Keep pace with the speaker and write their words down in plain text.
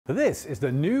This is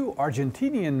the new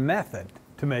Argentinian method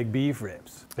to make beef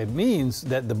ribs. It means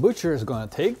that the butcher is going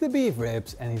to take the beef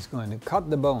ribs and he's going to cut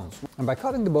the bones. And by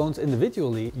cutting the bones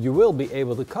individually, you will be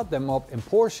able to cut them up in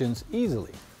portions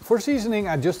easily. For seasoning,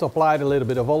 I just applied a little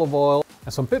bit of olive oil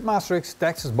and some Pitmasterix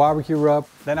Texas barbecue rub.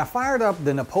 Then I fired up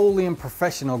the Napoleon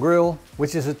Professional Grill,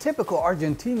 which is a typical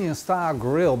Argentinian style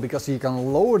grill because you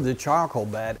can lower the charcoal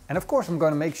bed. And of course I'm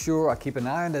going to make sure I keep an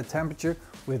eye on the temperature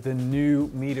with the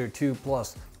new Meter 2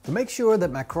 Plus. To make sure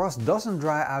that my crust doesn't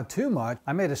dry out too much,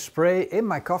 I made a spray in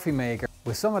my coffee maker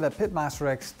with some of that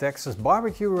Pitmasterix Texas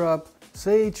barbecue rub,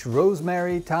 sage,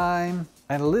 rosemary, thyme,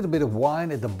 and a little bit of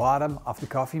wine at the bottom of the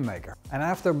coffee maker. And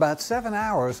after about 7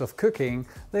 hours of cooking,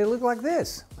 they look like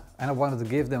this. And I wanted to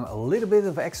give them a little bit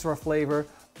of extra flavor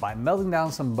by melting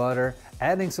down some butter,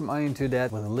 adding some onion to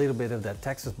that with a little bit of that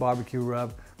Texas barbecue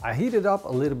rub. I heated up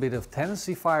a little bit of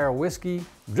Tennessee Fire whiskey,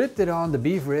 dripped it on the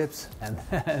beef ribs, and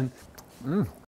then